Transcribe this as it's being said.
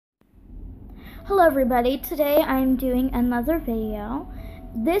Hello everybody, today I'm doing another video.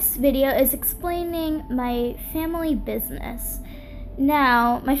 This video is explaining my family business.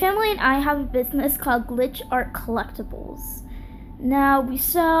 Now, my family and I have a business called Glitch Art Collectibles. Now, we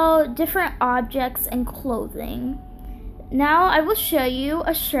sell different objects and clothing. Now, I will show you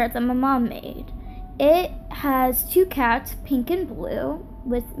a shirt that my mom made. It has two cats, pink and blue,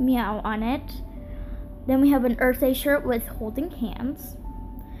 with meow on it. Then we have an Earth Day shirt with holding hands.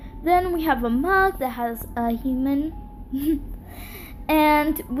 Then we have a mug that has a human.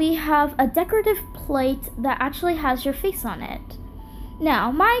 And we have a decorative plate that actually has your face on it.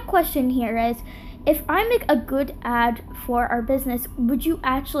 Now, my question here is, if I make a good ad for our business, would you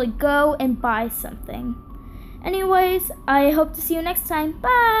actually go and buy something? Anyways, I hope to see you next time.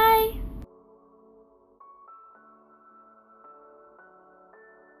 Bye!